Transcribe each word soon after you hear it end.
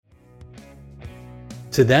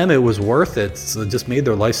To them, it was worth it. So it just made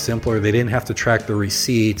their life simpler. They didn't have to track their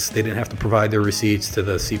receipts. They didn't have to provide their receipts to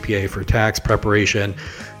the CPA for tax preparation.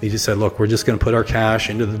 They just said, look, we're just going to put our cash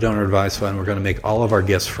into the donor advised fund. We're going to make all of our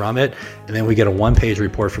gifts from it. And then we get a one-page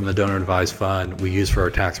report from the donor advised fund we use for our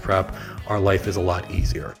tax prep. Our life is a lot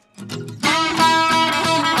easier.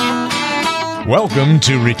 Welcome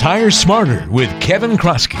to Retire Smarter with Kevin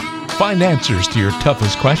Krosky. Find answers to your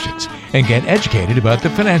toughest questions and get educated about the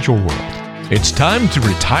financial world. It's time to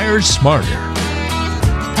retire smarter.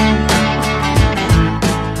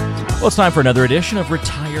 Well, it's time for another edition of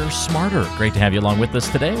Retire Smarter. Great to have you along with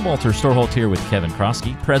us today. Walter Storholt here with Kevin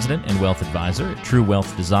Krosky, President and Wealth Advisor at True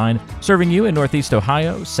Wealth Design, serving you in Northeast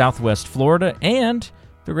Ohio, Southwest Florida, and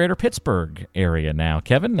the greater Pittsburgh area now.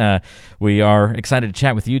 Kevin, we are excited to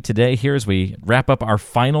chat with you today here as we wrap up our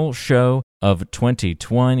final show of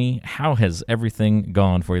 2020. How has everything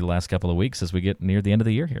gone for you the last couple of weeks as we get near the end of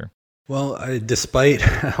the year here? Well, despite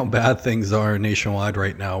how bad things are nationwide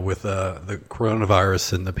right now with the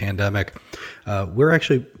coronavirus and the pandemic, we're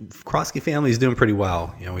actually, Krosky family is doing pretty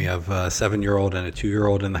well. You know, we have a 7-year-old and a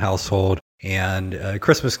 2-year-old in the household, and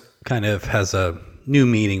Christmas kind of has a new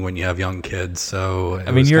meaning when you have young kids. So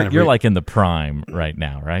I mean, you're like in the prime right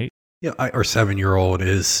now, right? Yeah, our 7-year-old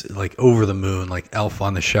is like over the moon. Like Elf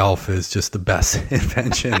on the Shelf is just the best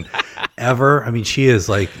invention ever. I mean, she is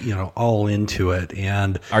like, all into it.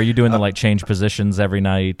 And are you doing the like change positions every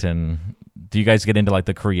night? And do you guys get into like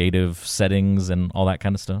the creative settings and all that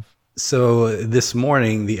kind of stuff? So this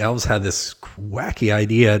morning, the elves had this wacky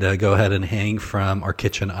idea to go ahead and hang from our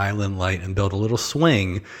kitchen island light and build a little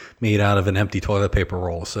swing made out of an empty toilet paper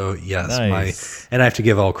roll. So yes, nice. And I have to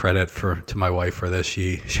give all credit to my wife for this.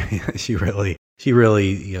 She really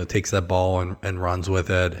takes that ball and runs with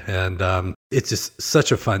it, and it's just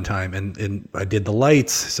such a fun time. And I did the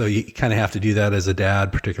lights, so you kind of have to do that as a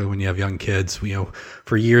dad, particularly when you have young kids.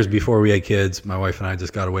 For years before we had kids, my wife and I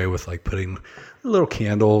just got away with like putting little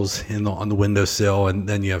candles on the windowsill, and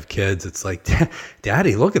then you have kids. It's like,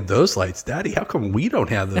 Daddy, look at those lights. Daddy, how come we don't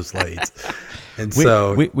have those lights? And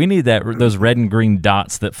we need those red and green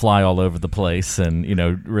dots that fly all over the place and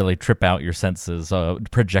really trip out your senses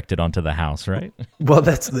projected onto the house, right? Well,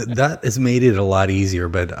 that has made it a lot easier.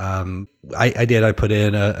 But I put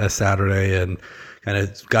in a Saturday and kind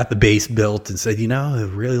of got the base built and said, it would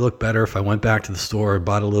really look better if I went back to the store and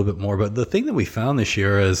bought a little bit more. But the thing that we found this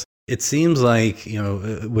year is it seems like,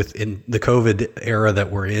 within the COVID era that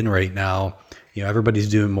we're in right now, everybody's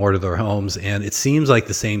doing more to their homes, and it seems like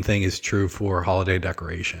the same thing is true for holiday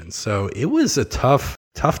decorations. So it was a tough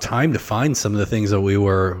time to find some of the things that we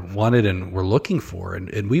wanted and were looking for.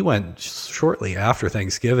 And we went shortly after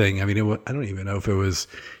Thanksgiving. I mean, I don't even know if it was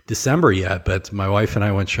December yet, but my wife and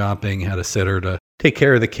I went shopping, had a sitter to take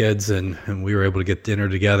care of the kids, and we were able to get dinner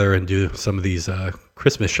together and do some of these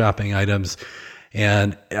Christmas shopping items.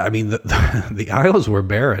 And I mean, the aisles were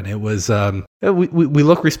barren. It was we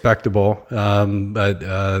look respectable, but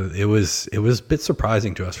it was a bit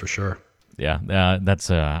surprising to us for sure. Yeah,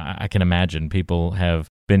 that's I can imagine people have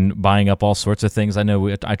been buying up all sorts of things. I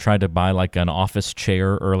know I tried to buy like an office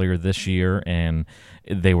chair earlier this year, and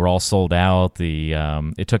they were all sold out.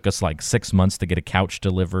 It took us like 6 months to get a couch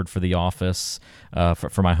delivered for the office,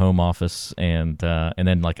 for my home office, and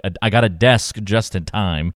then like I got a desk just in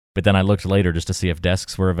time. But then I looked later just to see if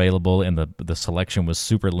desks were available, and the selection was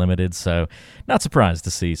super limited. So not surprised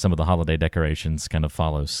to see some of the holiday decorations kind of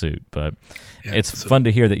follow suit. But it's fun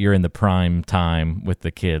to hear that you're in the prime time with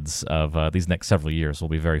the kids of these next several years will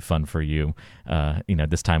be very fun for you,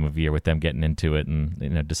 this time of year with them getting into it.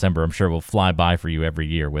 And, December, I'm sure, will fly by for you every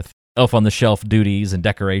year with Elf on the Shelf duties and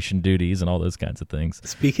decoration duties and all those kinds of things.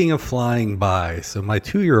 Speaking of flying by, so my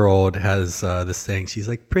 2-year-old has this thing. She's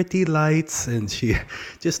like, pretty lights, and she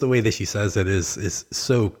just the way that she says it is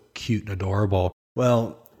so cute and adorable.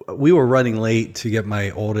 Well, we were running late to get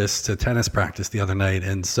my oldest to tennis practice the other night,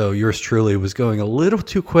 and so yours truly was going a little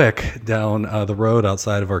too quick down the road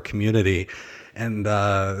outside of our community. And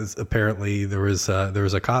apparently there was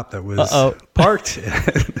a cop that was parked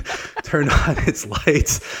and turned on its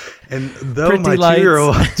lights. And though pretty my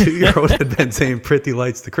 2-year-old had been saying pretty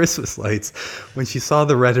lights to Christmas lights, when she saw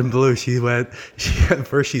the red and blue, at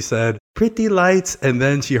first she said, pretty lights, and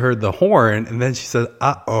then she heard the horn, and then she said,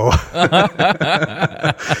 uh-oh.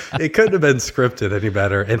 It couldn't have been scripted any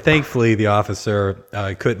better. And thankfully, the officer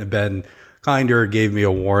couldn't have been kinder, gave me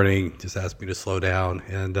a warning, just asked me to slow down.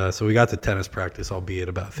 And so we got to tennis practice, albeit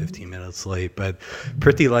about 15 minutes late. But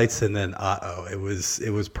pretty lights and then it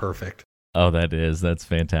was perfect. Oh, that's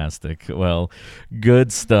fantastic. Well,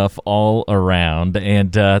 good stuff all around.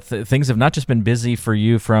 And things have not just been busy for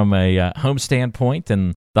you from a home standpoint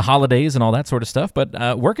and the holidays and all that sort of stuff,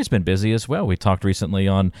 but work has been busy as well. We talked recently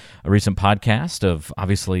on a recent podcast of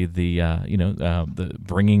obviously the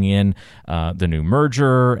bringing in the new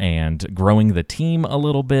merger and growing the team a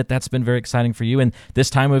little bit. That's been very exciting for you. And this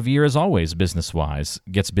time of year, as always, business-wise,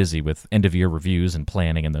 gets busy with end-of-year reviews and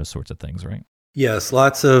planning and those sorts of things, right? Yes,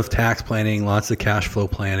 lots of tax planning, lots of cash flow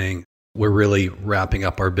planning. We're really wrapping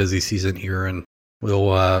up our busy season here, and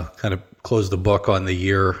we'll kind of close the book on the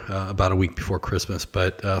year about a week before Christmas.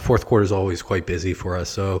 But fourth quarter is always quite busy for us.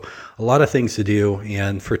 So a lot of things to do.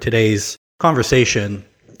 And for today's conversation,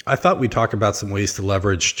 I thought we'd talk about some ways to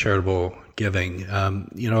leverage charitable giving.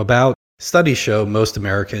 About studies show most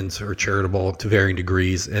Americans are charitable to varying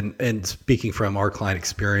degrees. And speaking from our client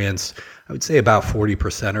experience, I would say about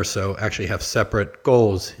 40% or so actually have separate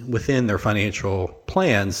goals within their financial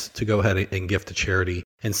plans to go ahead and gift to charity.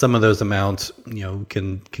 And some of those amounts,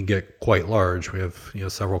 can get quite large. We have,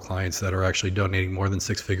 several clients that are actually donating more than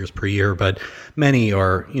six figures per year, but many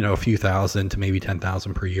are, a few thousand to maybe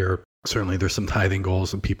 10,000 per year. Certainly there's some tithing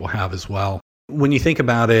goals that people have as well. When you think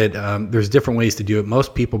about it, there's different ways to do it.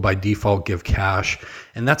 Most people by default give cash,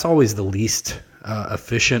 and that's always the least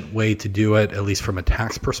efficient way to do it, at least from a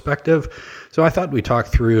tax perspective. So I thought we'd talk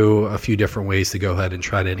through a few different ways to go ahead and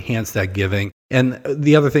try to enhance that giving. And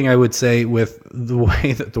the other thing I would say, with the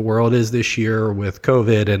way that the world is this year with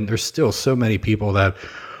COVID, and there's still so many people that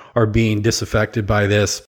are being disaffected by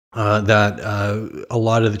this, that a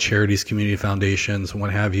lot of the charities, community foundations,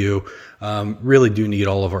 what have you, really do need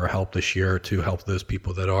all of our help this year to help those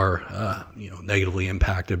people that are negatively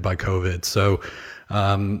impacted by COVID. So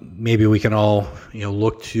maybe we can all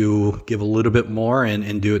look to give a little bit more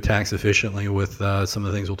and do it tax efficiently with some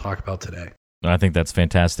of the things we'll talk about today. I think that's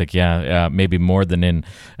fantastic. Yeah, maybe more than in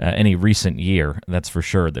any recent year, that's for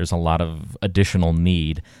sure. There's a lot of additional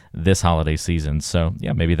need this holiday season. So,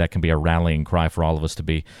 yeah, maybe that can be a rallying cry for all of us to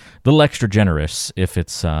be a little extra generous if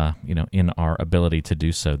it's in our ability to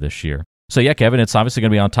do so this year. So, yeah, Kevin, it's obviously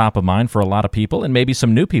going to be on top of mind for a lot of people, and maybe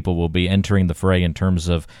some new people will be entering the fray in terms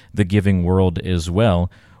of the giving world as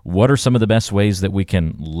well. What are some of the best ways that we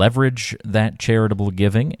can leverage that charitable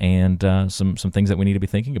giving, and some things that we need to be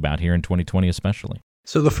thinking about here in 2020 especially?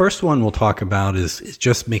 So the first one we'll talk about is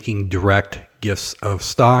just making direct gifts of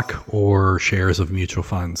stock or shares of mutual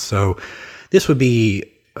funds. So this would be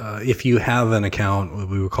if you have an account, what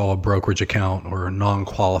we would call a brokerage account or a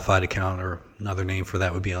non-qualified account, or another name for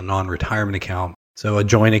that would be a non-retirement account. So a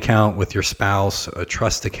joint account with your spouse, a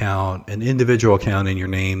trust account, an individual account in your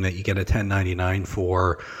name that you get a 1099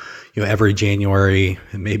 for, every January,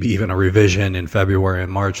 and maybe even a revision in February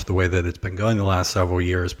and March, the way that it's been going the last several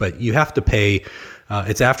years. But you have to pay,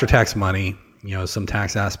 it's after-tax money. Some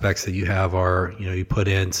tax aspects that you have are, you put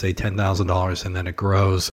in, say, $10,000, and then it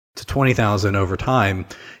grows to $20,000 over time.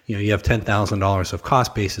 You have $10,000 of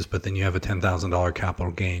cost basis, but then you have a $10,000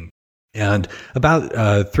 capital gain. And about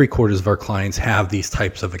 3/4 of our clients have these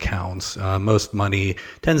types of accounts. Most money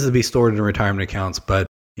tends to be stored in retirement accounts, but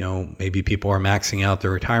maybe people are maxing out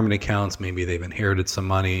their retirement accounts. Maybe they've inherited some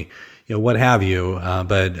money, what have you.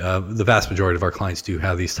 But the vast majority of our clients do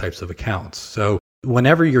have these types of accounts. So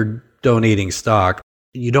whenever you're donating stock,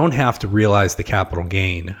 you don't have to realize the capital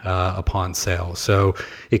gain upon sale. So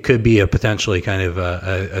it could be a potentially kind of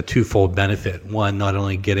a twofold benefit. One, not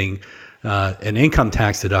only getting an income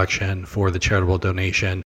tax deduction for the charitable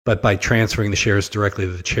donation, but by transferring the shares directly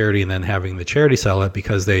to the charity and then having the charity sell it,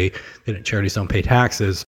 because charities don't pay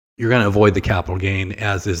taxes, you're going to avoid the capital gain,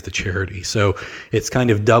 as is the charity. So it's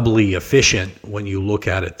kind of doubly efficient when you look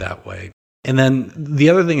at it that way. And then the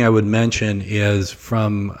other thing I would mention is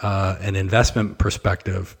from an investment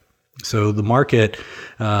perspective. So the market,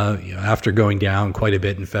 after going down quite a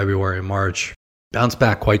bit in February and March, bounced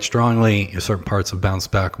back quite strongly. Certain parts have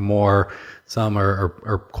bounced back more. Some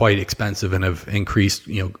are quite expensive and have increased,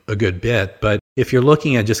 a good bit. But if you're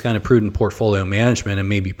looking at just kind of prudent portfolio management and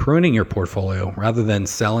maybe pruning your portfolio rather than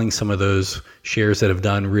selling some of those shares that have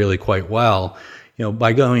done really quite well,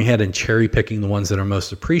 by going ahead and cherry picking the ones that are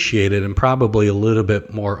most appreciated and probably a little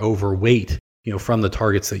bit more overweight, from the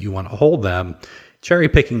targets that you want to hold them, cherry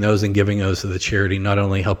picking those and giving those to the charity not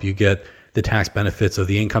only help you get the tax benefits of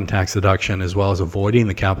the income tax deduction as well as avoiding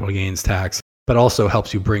the capital gains tax, but also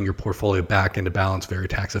helps you bring your portfolio back into balance very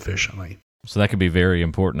tax efficiently. So that could be very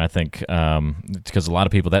important, I think, because a lot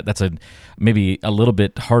of people, that's maybe a little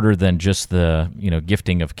bit harder than just the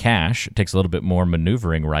gifting of cash. It takes a little bit more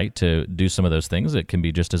maneuvering, right, to do some of those things. It can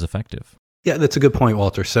be just as effective. Yeah, that's a good point,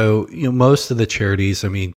 Walter. So most of the charities,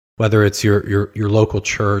 whether it's your local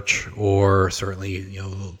church or certainly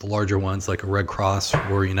the larger ones like a Red Cross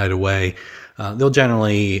or United Way, they'll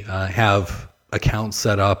generally have accounts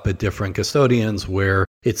set up at different custodians where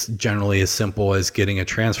It's generally as simple as getting a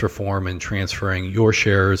transfer form and transferring your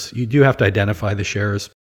shares. You do have to identify the shares.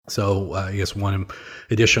 So I guess one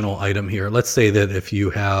additional item here. Let's say that if you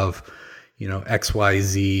have,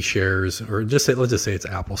 XYZ shares, or let's just say it's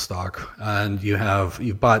Apple stock, and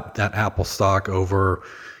you bought that Apple stock over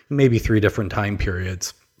maybe 3 different time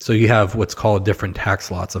periods. So you have what's called different tax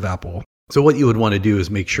lots of Apple. So what you would want to do is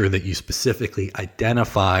make sure that you specifically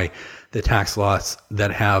identify the tax lots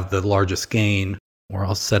that have the largest gain, or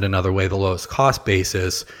I'll said another way, the lowest cost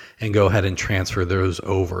basis, and go ahead and transfer those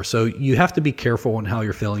over. So you have to be careful on how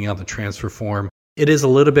you're filling out the transfer form. It is a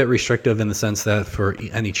little bit restrictive in the sense that for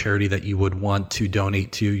any charity that you would want to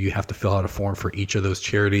donate to, you have to fill out a form for each of those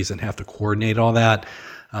charities and have to coordinate all that.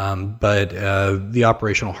 But the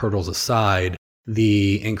operational hurdles aside,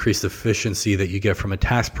 the increased efficiency that you get from a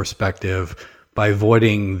tax perspective by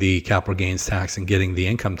avoiding the capital gains tax and getting the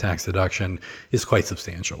income tax deduction is quite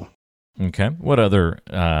substantial. Okay. What other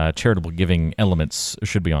charitable giving elements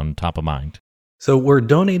should be on top of mind? So where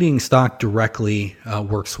donating stock directly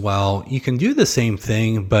works well, you can do the same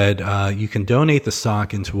thing, but you can donate the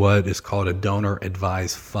stock into what is called a donor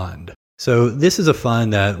advised fund. So this is a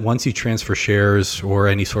fund that once you transfer shares or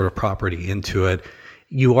any sort of property into it,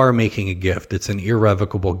 you are making a gift. It's an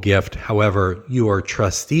irrevocable gift. However, you are a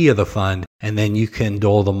trustee of the fund, and then you can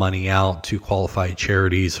dole the money out to qualified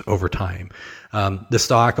charities over time. The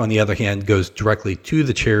stock, on the other hand, goes directly to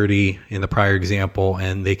the charity in the prior example,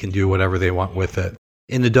 and they can do whatever they want with it.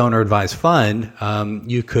 In the donor advised fund,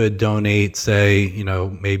 you could donate, say,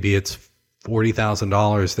 maybe it's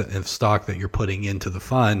 $40,000 of stock that you're putting into the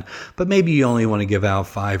fund, but maybe you only want to give out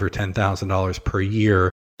 $5,000 or $10,000 per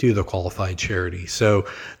year to the qualified charity. So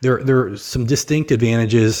there are some distinct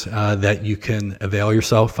advantages that you can avail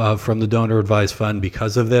yourself of from the donor advised fund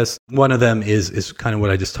because of this. One of them is kind of what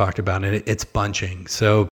I just talked about, and it's bunching.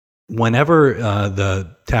 So whenever the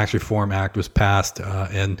Tax Reform Act was passed,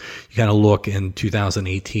 and you kind of look in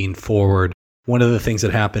 2018 forward, one of the things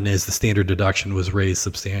that happened is the standard deduction was raised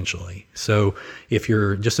substantially. So if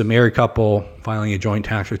you're just a married couple filing a joint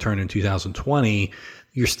tax return in 2020,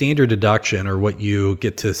 your standard deduction, or what you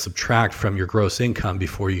get to subtract from your gross income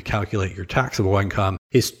before you calculate your taxable income,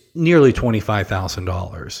 is nearly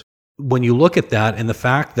 $25,000. When you look at that, and the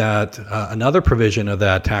fact that another provision of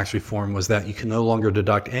that tax reform was that you can no longer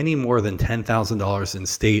deduct any more than $10,000 in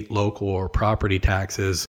state, local, or property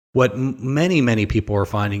taxes, what many people are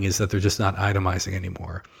finding is that they're just not itemizing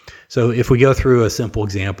anymore. So if we go through a simple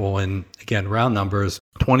example, and again, round numbers,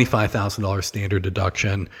 $25,000 standard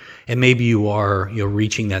deduction, and maybe you are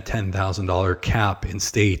reaching that $10,000 cap in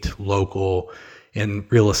state, local, and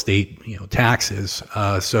real estate taxes.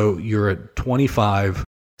 So you're at 25,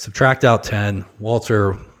 subtract out 10.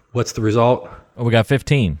 Walter, what's the result? Oh, we got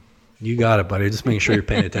 15. You got it, buddy. Just making sure you're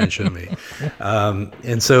paying attention to me.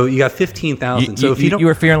 And so you got 15,000. So if you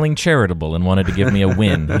were feeling charitable and wanted to give me a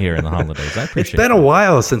win here in the holidays, I appreciate it. It's been a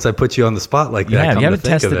while since I put you on the spot like that. You haven't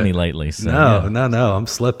tested me lately. So, No, I'm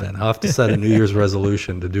slipping. I'll have to set a New Year's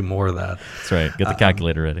resolution to do more of that. That's right. Get the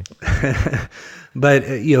calculator ready. But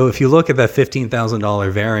if you look at that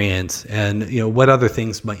 $15,000 variance, and what other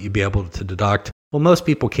things might you be able to deduct? Well, most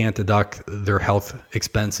people can't deduct their health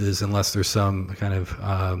expenses unless there's some kind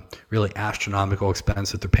of really astronomical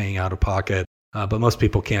expense that they're paying out of pocket. But most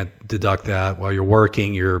people can't deduct that while you're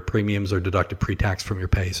working. Your premiums are deducted pre-tax from your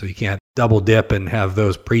pay. So you can't double dip and have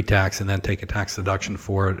those pre-tax and then take a tax deduction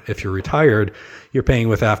for it. If you're retired, you're paying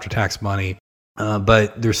with after-tax money.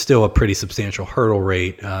 But there's still a pretty substantial hurdle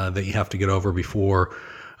rate that you have to get over before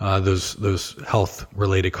those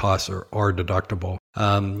health-related costs are deductible.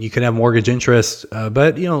 You can have mortgage interest,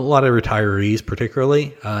 but a lot of retirees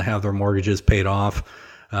particularly have their mortgages paid off.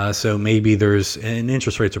 So maybe and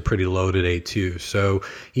interest rates are pretty low today too. So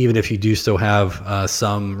even if you do still have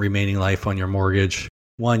some remaining life on your mortgage,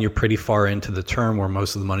 one, you're pretty far into the term where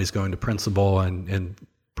most of the money's going to principal and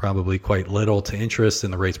probably quite little to interest,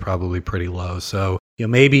 and the rate's probably pretty low. So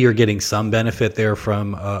maybe you're getting some benefit there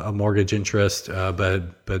from a mortgage interest,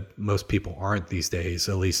 but most people aren't these days.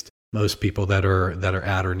 At least most people that are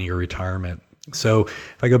at or near retirement. So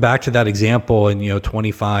if I go back to that example and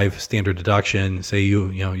 25 standard deduction, say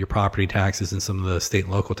your property taxes and some of the state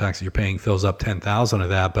and local taxes you're paying fills up 10,000 of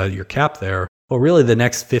that, but you're capped there. Well, really the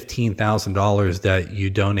next $15,000 that you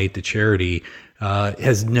donate to charity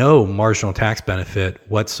has no marginal tax benefit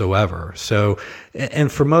whatsoever. So, and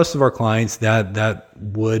for most of our clients, that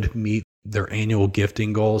would meet their annual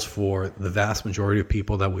gifting goals for the vast majority of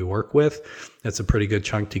people that we work with. That's a pretty good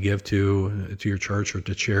chunk to give to your church or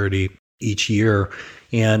to charity each year.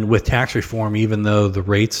 And with tax reform, even though the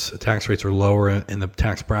tax rates are lower and the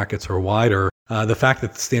tax brackets are wider, The fact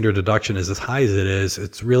that the standard deduction is as high as it is,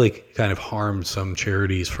 it's really kind of harmed some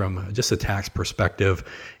charities from just a tax perspective,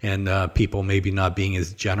 and people maybe not being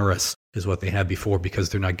as generous as what they had before because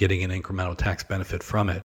they're not getting an incremental tax benefit from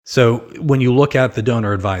it. So when you look at the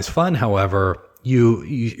donor advised fund, however,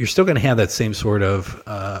 you're still going to have that same sort of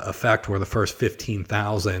effect where the first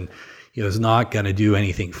 15,000 is not going to do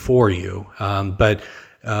anything for you. But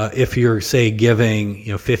if you're, say, giving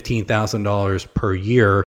 $15,000 per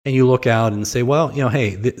year, and you look out and say, well,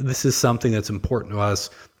 hey, this is something that's important to us.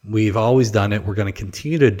 We've always done it. We're going to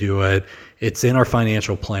continue to do it. It's in our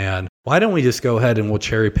financial plan. Why don't we just go ahead and we'll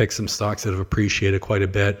cherry pick some stocks that have appreciated quite a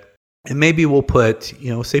bit? And maybe we'll put,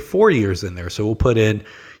 say 4 years in there. So we'll put in,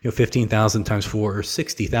 15,000 times 4 or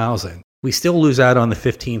 60,000. We still lose out on the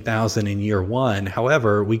 15,000 in year one.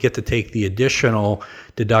 However, we get to take the additional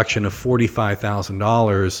deduction of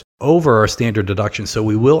 $45,000 over our standard deduction. So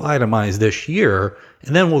we will itemize this year,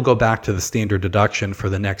 and then we'll go back to the standard deduction for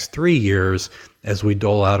the next 3 years as we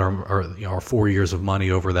dole out our 4 years of money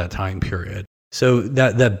over that time period. So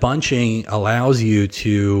that bunching allows you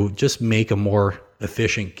to just make a more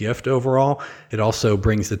efficient gift overall. It also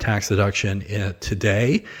brings the tax deduction in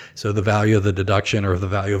today. So the value of the deduction, or the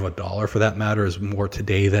value of $1 for that matter, is more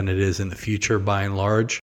today than it is in the future by and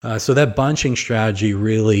large. So that bunching strategy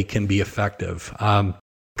really can be effective.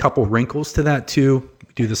 Couple wrinkles to that too.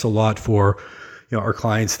 We do this a lot for our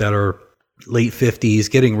clients that are late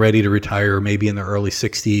 50s, getting ready to retire, maybe in their early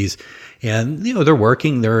 60s. And they're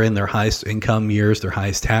working, they're in their highest income years, their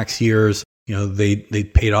highest tax years. They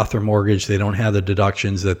paid off their mortgage. They don't have the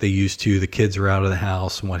deductions that they used to. The kids are out of the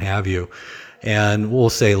house and what have you. And we'll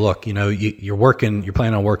say, look, you're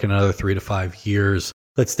planning on working another 3 to 5 years.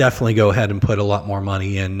 Let's definitely go ahead and put a lot more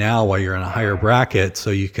money in now while you're in a higher bracket, so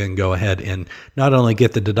you can go ahead and not only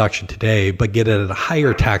get the deduction today, but get it at a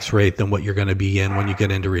higher tax rate than what you're going to be in when you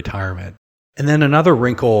get into retirement. And then another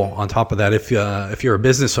wrinkle on top of that, if you're a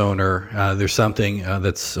business owner, there's something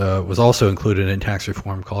that's was also included in tax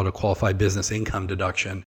reform called a qualified business income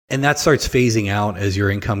deduction. And that starts phasing out as your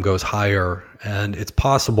income goes higher. And it's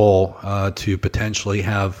possible to potentially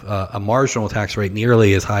have a marginal tax rate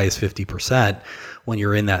nearly as high as 50% when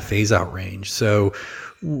you're in that phase out range. So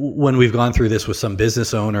when we've gone through this with some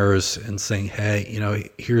business owners and saying, hey,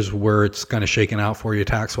 here's where it's kind of shaken out for you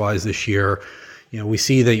tax wise this year. We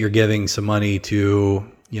see that you're giving some money to,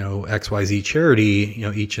 XYZ charity,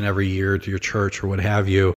 each and every year, to your church or what have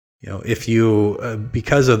you. If you,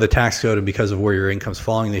 because of the tax code and because of where your income's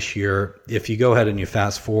falling this year, if you go ahead and you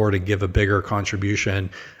fast forward and give a bigger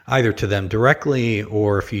contribution either to them directly,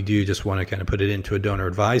 or if you do just want to kind of put it into a donor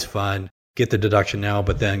advised fund, get the deduction now,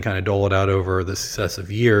 but then kind of dole it out over the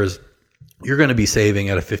successive years, you're going to be saving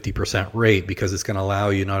at a 50% rate, because it's going to allow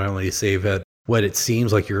you not only to save at what it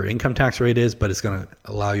seems like your income tax rate is, but it's going to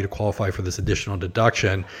allow you to qualify for this additional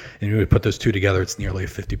deduction. And when we put those two together, it's nearly a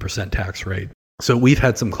 50% tax rate. So we've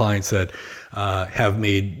had some clients that have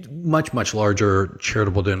made much, much larger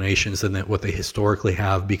charitable donations than what they historically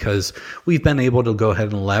have, because we've been able to go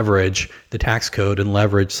ahead and leverage the tax code and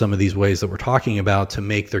leverage some of these ways that we're talking about to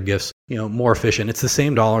make their gifts, more efficient. It's the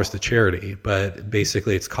same dollars to charity, but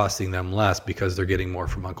basically it's costing them less because they're getting more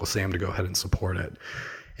from Uncle Sam to go ahead and support it.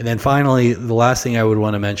 And then finally, the last thing I would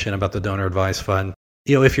want to mention about the donor advised fund,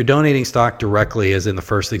 if you're donating stock directly, as in the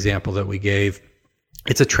first example that we gave,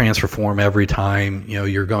 it's a transfer form every time.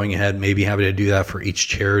 You're going ahead, maybe having to do that for each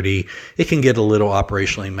charity. It can get a little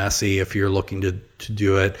operationally messy if you're looking to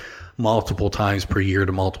do it multiple times per year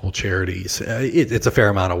to multiple charities. It's a fair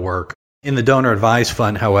amount of work. In the donor advised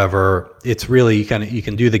fund, however, it's really, you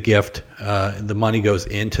can do the gift. The money goes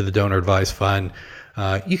into the donor advised fund.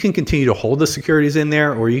 You can continue to hold the securities in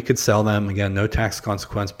there, or you could sell them. Again, no tax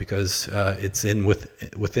consequence, because it's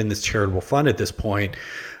within this charitable fund at this point.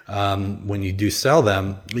 When you do sell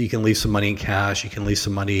them, you can leave some money in cash. You can leave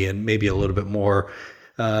some money in maybe a little bit more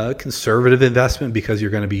conservative investment, because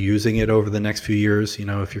you're going to be using it over the next few years.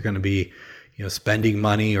 If you're going to be spending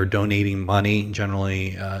money or donating money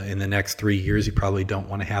generally in the next 3 years, you probably don't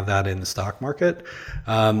want to have that in the stock market.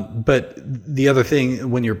 But the other thing,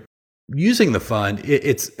 when you're using the fund,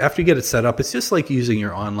 it's after you get it set up, it's just like using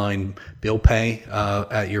your online bill pay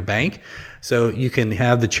at your bank. So you can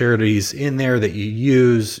have the charities in there that you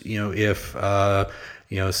use. If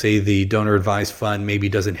say the donor advised fund maybe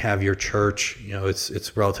doesn't have your church,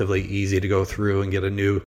 it's relatively easy to go through and get a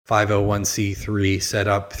new 501c3 set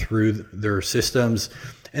up through their systems.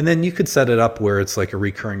 And then you could set it up where it's like a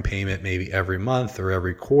recurring payment, maybe every month or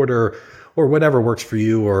every quarter, or whatever works for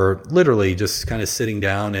you, or literally just kind of sitting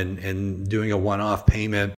down and doing a one-off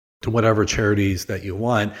payment to whatever charities that you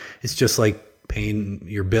want. It's just like paying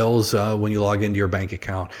your bills when you log into your bank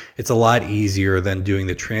account. It's a lot easier than doing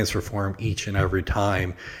the transfer form each and every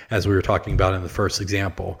time, as we were talking about in the first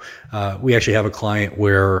example. We actually have a client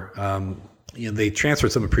where they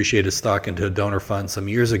transferred some appreciated stock into a donor fund some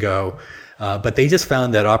years ago, but they just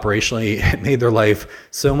found that operationally it made their life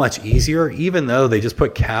so much easier. Even though they just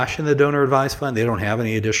put cash in the donor advised fund, they don't have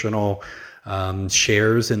any additional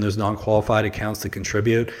shares in those non-qualified accounts to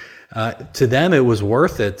contribute. To them, it was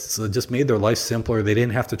worth it. So it just made their life simpler. They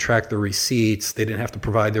didn't have to track the receipts. They didn't have to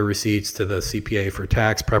provide their receipts to the CPA for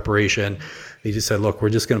tax preparation. They just said, look, we're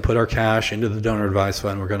just going to put our cash into the donor advised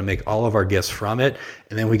fund. We're going to make all of our gifts from it.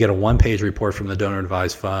 And then we get a one-page report from the donor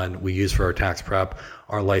advised fund we use for our tax prep.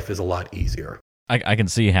 Our life is a lot easier. I can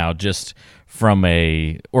see how, just from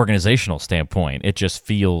a organizational standpoint, it just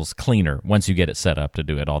feels cleaner once you get it set up to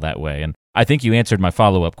do it all that way. And I think you answered my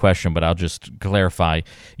follow-up question, but I'll just clarify.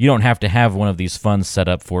 You don't have to have one of these funds set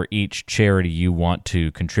up for each charity you want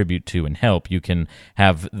to contribute to and help. You can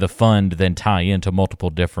have the fund then tie into multiple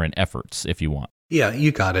different efforts if you want. Yeah,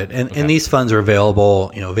 you got it. And these funds are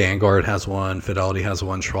available. Vanguard has one, Fidelity has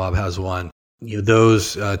one, Schwab has one.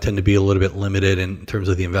 Those tend to be a little bit limited in terms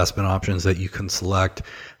of the investment options that you can select.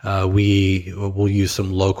 We will use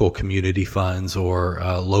some local community funds or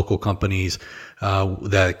local companies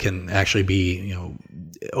that can actually be,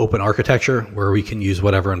 open architecture, where we can use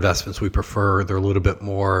whatever investments we prefer. They're a little bit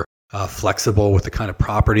more flexible with the kind of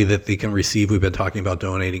property that they can receive. We've been talking about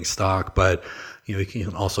donating stock, but you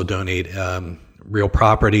can also donate real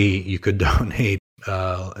property. You could donate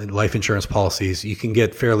life insurance policies. You can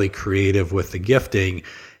get fairly creative with the gifting,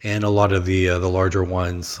 and a lot of the larger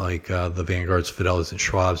ones like the Vanguards, Fidelities, and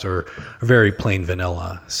Schwabs are very plain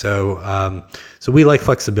vanilla. So we like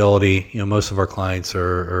flexibility. Most of our clients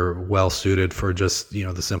are well suited for just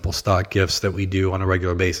the simple stock gifts that we do on a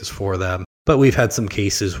regular basis for them. But we've had some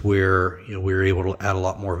cases where we're able to add a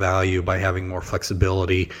lot more value by having more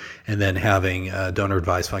flexibility, and then having a donor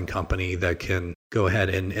advised fund company that can go ahead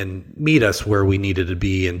and meet us where we needed to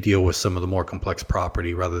be and deal with some of the more complex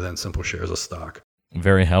property rather than simple shares of stock.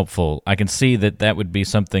 Very helpful. I can see that would be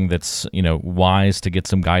something that's wise to get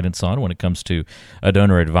some guidance on when it comes to a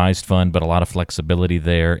donor advised fund, but a lot of flexibility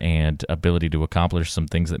there and ability to accomplish some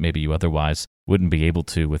things that maybe you otherwise wouldn't be able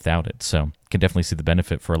to without it. So can definitely see the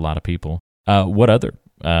benefit for a lot of people. What other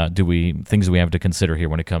things do we have to consider here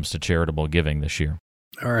when it comes to charitable giving this year?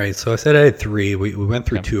 All right. So I said I had three. We went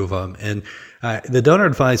through two of them. And the donor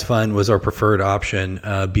advised fund was our preferred option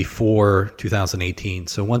before 2018.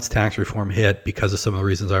 So once tax reform hit, because of some of the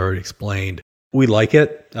reasons I already explained, we like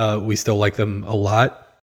it. We still like them a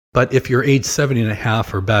lot. But if you're age 70 and a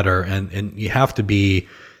half or better, and you have to be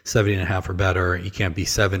 70 and a half or better, you can't be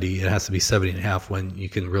 70. It has to be 70 and a half when you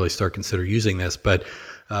can really start consider using this. But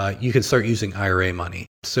you can start using IRA money.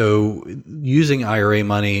 So using IRA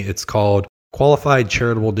money, it's called Qualified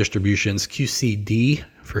Charitable Distributions, QCD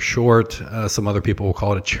for short. Some other people will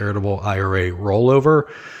call it a charitable IRA rollover.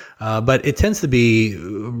 But it tends to be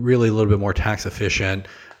really a little bit more tax efficient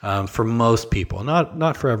for most people,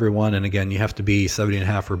 not for everyone. And again, you have to be 70 and a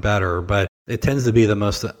half or better, but it tends to be the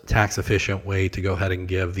most tax efficient way to go ahead and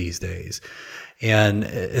give these days. And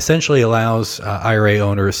essentially allows IRA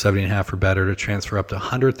owners 70 and a half or better to transfer up to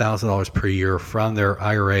 $100,000 per year from their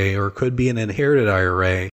IRA, or it could be an inherited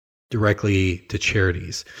IRA, directly to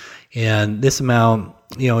charities. And this amount,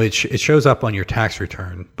 it shows up on your tax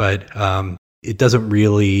return, but it doesn't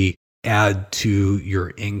really add to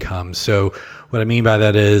your income. So what I mean by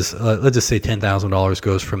that is, let's just say $10,000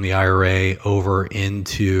 goes from the IRA over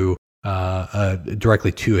into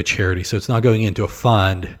directly to a charity. So it's not going into a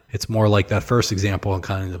fund. It's more like that first example and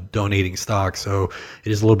kind of donating stock. So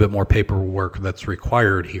it is a little bit more paperwork that's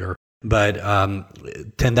required here. But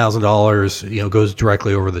 $10,000, goes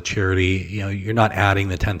directly over the charity. You're not adding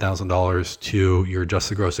the $10,000 to your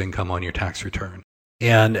adjusted gross income on your tax return.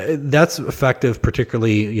 And that's effective,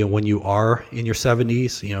 particularly, when you are in your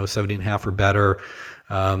 70s, 70 and a half or better.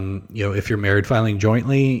 If you're married filing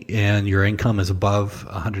jointly and your income is above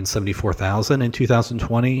 $174,000 in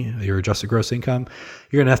 2020, your adjusted gross income,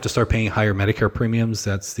 you're going to have to start paying higher Medicare premiums.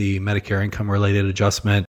 That's the Medicare income related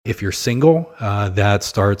adjustment. If you're single, that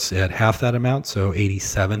starts at half that amount, so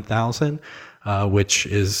 $87,000, which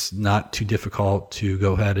is not too difficult to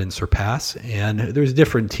go ahead and surpass. And there's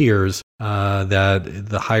different tiers that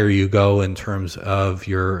the higher you go in terms of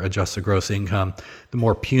your adjusted gross income, the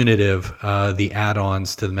more punitive the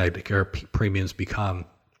add-ons to the Medicare premiums become.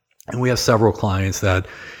 And we have several clients that,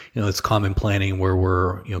 it's common planning where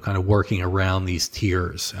we're, kind of working around these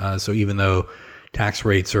tiers. So even though tax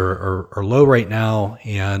rates are low right now.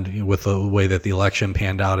 And with the way that the election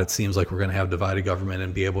panned out, it seems like we're going to have divided government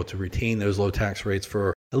and be able to retain those low tax rates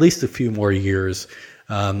for at least a few more years.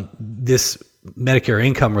 This Medicare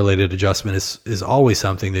income related adjustment is always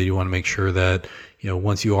something that you want to make sure that,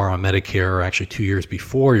 once you are on Medicare, or actually 2 years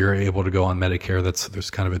before you're able to go on Medicare,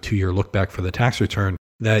 there's kind of a 2-year look back for the tax return,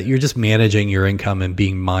 that you're just managing your income and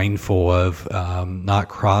being mindful of not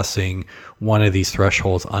crossing one of these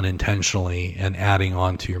thresholds unintentionally and adding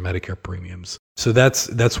on to your Medicare premiums. So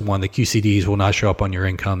that's one. The QCDs will not show up on your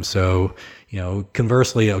income. So,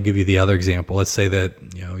 conversely, I'll give you the other example. Let's say that,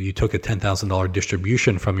 you took a $10,000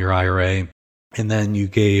 distribution from your IRA and then you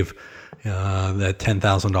gave that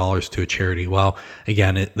 $10,000 to a charity. Well,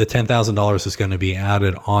 again, the $10,000 is going to be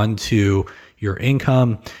added onto your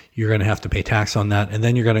income. You're going to have to pay tax on that. And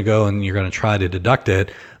then you're going to go and you're going to try to deduct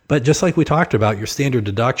it. But just like we talked about, your standard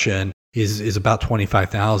deduction is about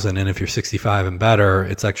 $25,000. And if you're 65 and better,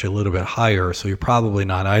 it's actually a little bit higher. So you're probably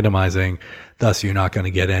not itemizing. Thus, you're not going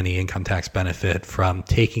to get any income tax benefit from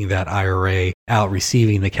taking that IRA out,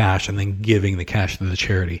 receiving the cash, and then giving the cash to the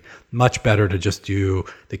charity. Much better to just do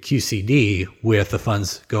the QCD with the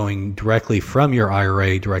funds going directly from your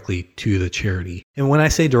IRA directly to the charity. And when I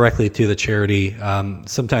say directly to the charity,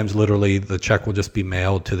 sometimes literally the check will just be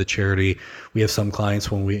mailed to the charity. We have some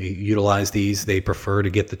clients, when we utilize these, they prefer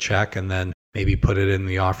to get the check and then maybe put it in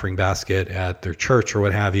the offering basket at their church or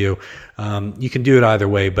what have you. You can do it either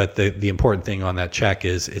way, but the important thing on that check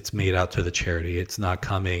is it's made out to the charity. It's not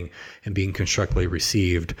coming and being constructively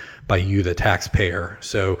received by you, the taxpayer.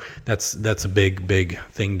 So that's a big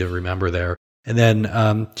thing to remember there. And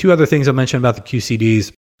then two other things I mentioned about the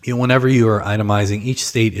QCDs. Whenever you are itemizing, each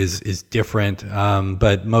state is different,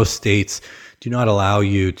 but most states do not allow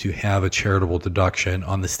you to have a charitable deduction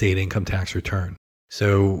on the state income tax return.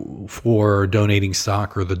 So for donating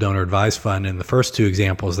stock or the donor advised fund, in the first two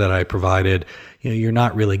examples that I provided, you're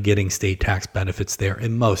not really getting state tax benefits there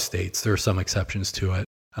in most states. There are some exceptions to it,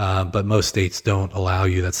 but most states don't allow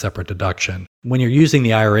you that separate deduction. When you're using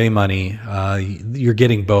the IRA money, you're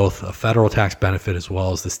getting both a federal tax benefit as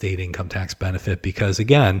well as the state income tax benefit because,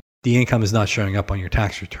 again, the income is not showing up on your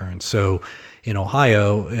tax return. So in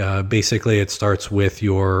Ohio, basically it starts with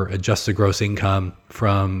your adjusted gross income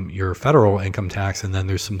from your federal income tax, and then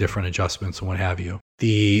there's some different adjustments and what have you.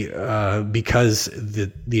 Because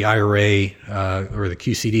the IRA or the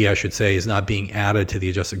QCD, I should say, is not being added to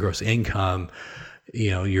the adjusted gross income,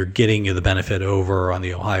 you're getting the benefit over on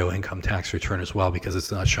the Ohio income tax return as well because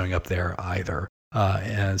it's not showing up there either.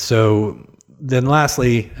 And so then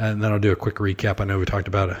lastly, and then I'll do a quick recap. I know we talked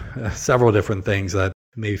about several different things that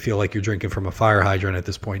maybe feel like you're drinking from a fire hydrant at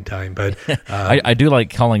this point in time, but I do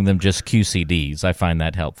like calling them just QCDs. I find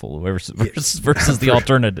that helpful versus the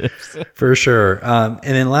alternatives. For sure. And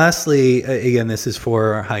then lastly, again, this is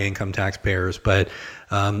for high income taxpayers, but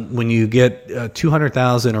when you get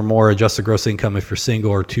 $200,000 or more adjusted gross income if you're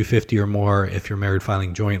single, or $250,000 or more if you're married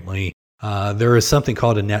filing jointly, there is something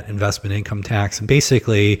called a net investment income tax. And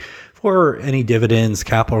basically, for any dividends,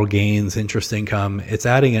 capital gains, interest income, it's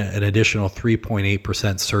adding an additional 3.8%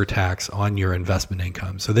 surtax on your investment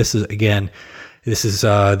income. So this is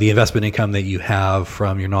the investment income that you have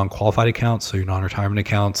from your non-qualified accounts, so your non-retirement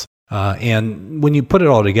accounts. And when you put it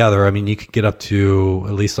all together, I mean, you could get up to,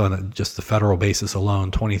 at least on just the federal basis alone,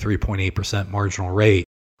 23.8% marginal rate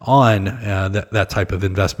on that type of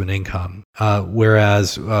investment income.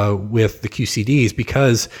 Whereas with the QCDs,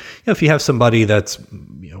 because if you have somebody that's,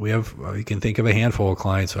 you can think of a handful of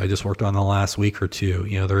clients I just worked on the last week or two,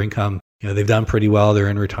 their income, they've done pretty well. They're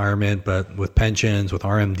in retirement, but with pensions, with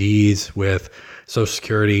RMDs, with Social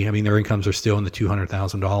Security, I mean, their incomes are still in the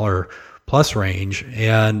 $200,000 plus range.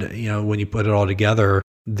 And, when you put it all together,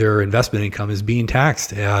 their investment income is being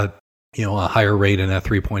taxed at a higher rate, and that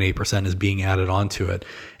 3.8% is being added onto it.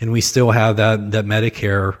 And we still have that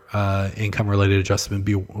Medicare income related adjustment to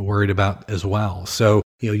be worried about as well. So,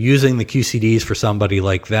 using the QCDs for somebody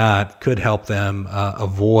like that could help them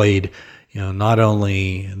avoid, not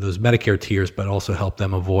only those Medicare tiers, but also help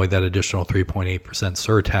them avoid that additional 3.8%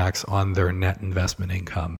 surtax on their net investment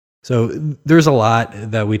income. So there's a lot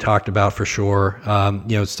that we talked about for sure.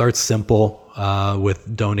 It starts simple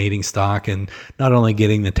with donating stock and not only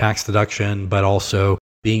getting the tax deduction, but also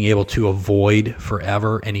being able to avoid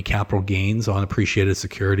forever any capital gains on appreciated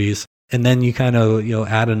securities. And then you kind of,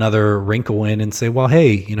 add another wrinkle in and say, well,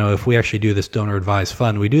 hey, if we actually do this donor advised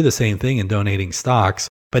fund, we do the same thing in donating stocks,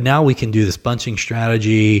 but now we can do this bunching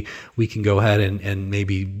strategy. We can go ahead and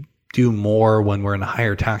maybe do more when we're in a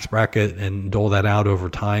higher tax bracket and dole that out over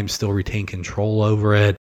time, still retain control over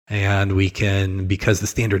it. And we can, because the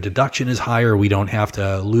standard deduction is higher, we don't have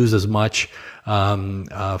to lose as much from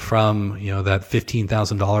that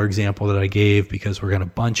 $15,000 example that I gave, because we're going to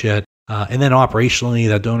bunch it. And then operationally,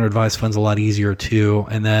 that donor advised fund's a lot easier too.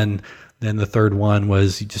 And then the third one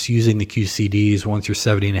was just using the QCDs once you're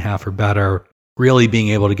 70.5 or better, really being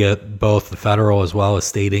able to get both the federal as well as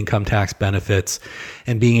state income tax benefits,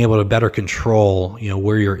 and being able to better control,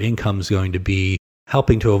 where your income is going to be,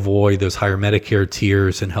 helping to avoid those higher Medicare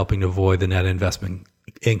tiers and helping to avoid the net investment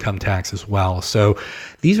income tax as well. So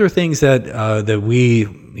these are things that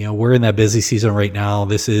we're in that busy season right now.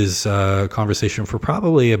 This is a conversation for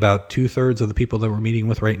probably about 2/3 of the people that we're meeting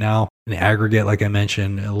with right now. In aggregate, like I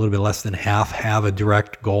mentioned, a little bit less than half have a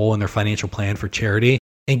direct goal in their financial plan for charity.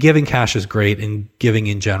 And giving cash is great, and giving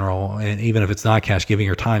in general, and even if it's not cash, giving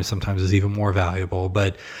your time sometimes is even more valuable.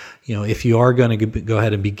 But if you are going to go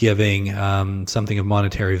ahead and be giving something of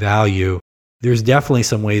monetary value, there's definitely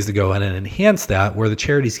some ways to go ahead and enhance that, where the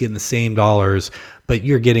charity's getting the same dollars, but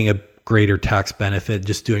you're getting a greater tax benefit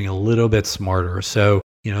just doing a little bit smarter. So,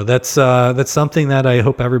 that's something that I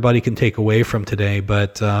hope everybody can take away from today.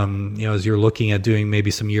 But, as you're looking at doing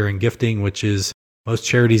maybe some year-end gifting, which is most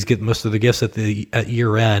charities get most of the gifts at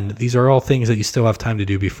year end, these are all things that you still have time to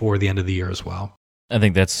do before the end of the year as well. I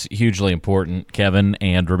think that's hugely important, Kevin,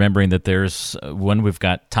 and remembering that we've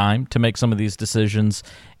got time to make some of these decisions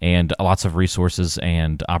and lots of resources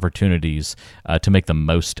and opportunities to make the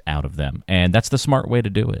most out of them. And that's the smart way to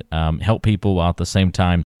do it. Help people while at the same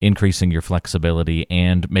time increasing your flexibility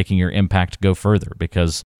and making your impact go further,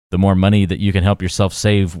 because the more money that you can help yourself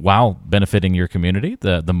save while benefiting your community,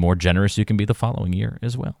 the more generous you can be the following year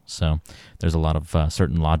as well. So there's a lot of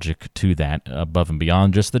certain logic to that above and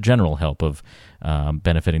beyond just the general help of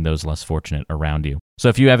benefiting those less fortunate around you. So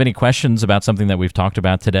if you have any questions about something that we've talked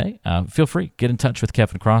about today, feel free, get in touch with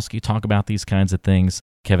Kevin Kroski, talk about these kinds of things.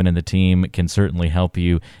 Kevin and the team can certainly help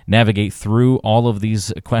you navigate through all of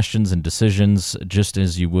these questions and decisions just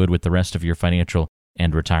as you would with the rest of your financial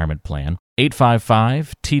and retirement plan.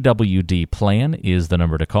 855-TWD-PLAN is the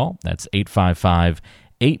number to call. That's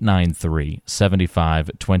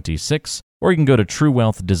 855-893-7526. Or you can go to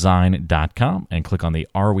truewealthdesign.com and click on the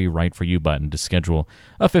Are We Right For You button to schedule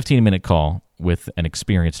a 15-minute call with an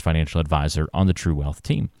experienced financial advisor on the True Wealth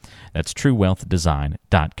team. That's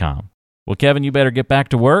truewealthdesign.com. Well, Kevin, you better get back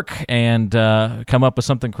to work and come up with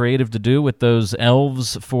something creative to do with those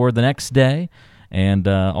elves for the next day and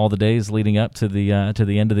all the days leading up to the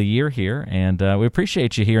end of the year here. And we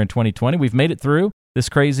appreciate you here in 2020. We've made it through this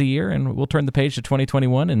crazy year, and we'll turn the page to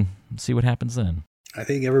 2021 and see what happens then. I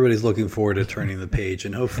think everybody's looking forward to turning the page,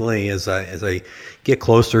 and hopefully as I get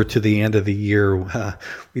closer to the end of the year,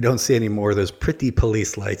 we don't see any more of those pretty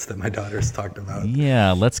police lights that my daughter's talked about.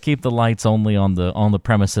 Yeah, let's keep the lights only on the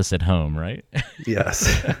premises at home, right?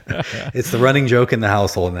 Yes. It's the running joke in the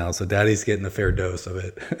household now, so Daddy's getting a fair dose of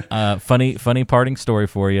it. Funny parting story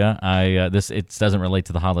for you. It doesn't relate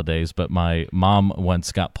to the holidays, but my mom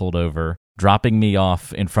once got pulled over dropping me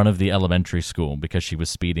off in front of the elementary school because she was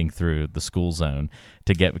speeding through the school zone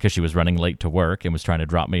because she was running late to work and was trying to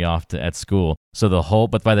drop me off at school.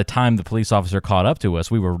 But by the time the police officer caught up to us,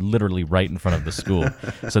 we were literally right in front of the school.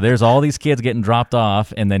 So there's all these kids getting dropped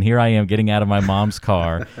off, and then here I am getting out of my mom's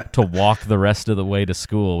car to walk the rest of the way to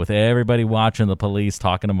school with everybody watching the police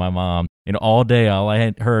talking to my mom. All day, all I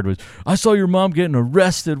had heard was, "I saw your mom getting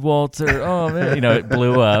arrested, Walter." Oh, man. It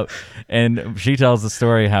blew up. And she tells the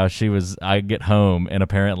story how I get home, and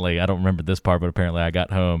apparently, I don't remember this part, but apparently I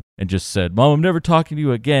got home and just said, "Mom, I'm never talking to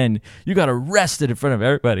you again. You got arrested in front of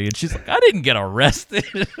everybody." And she's like, "I didn't get arrested."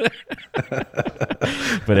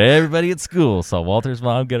 But everybody at school saw Walter's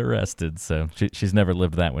mom get arrested. So she's never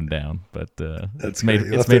lived that one down. But it's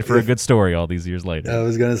made for a good story all these years later. I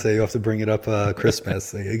was going to say, you have to bring it up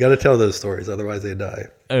Christmas. You got to tell those stories, otherwise they die.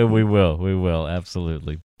 We will,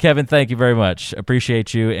 absolutely. Kevin, thank you very much.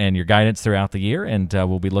 Appreciate you and your guidance throughout the year, and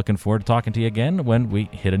we'll be looking forward to talking to you again when we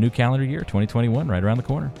hit a new calendar year, 2021, right around the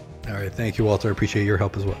corner. All right. Thank you, Walter. I appreciate your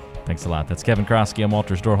help as well. Thanks a lot. That's Kevin Kroski. I'm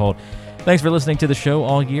Walter Storholt. Thanks for listening to the show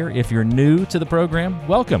all year. If you're new to the program,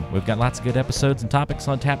 welcome. We've got lots of good episodes and topics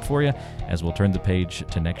on tap for you as we'll turn the page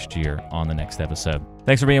to next year on the next episode.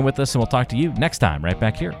 Thanks for being with us, and we'll talk to you next time right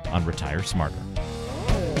back here on Retire Smarter.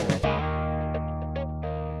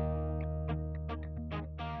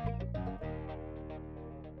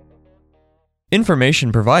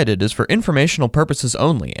 Information provided is for informational purposes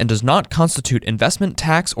only and does not constitute investment,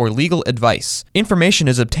 tax, or legal advice. Information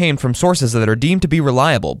is obtained from sources that are deemed to be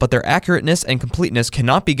reliable, but their accurateness and completeness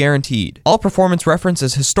cannot be guaranteed. All performance reference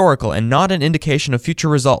is historical and not an indication of future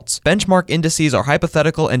results. Benchmark indices are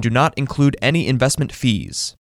hypothetical and do not include any investment fees.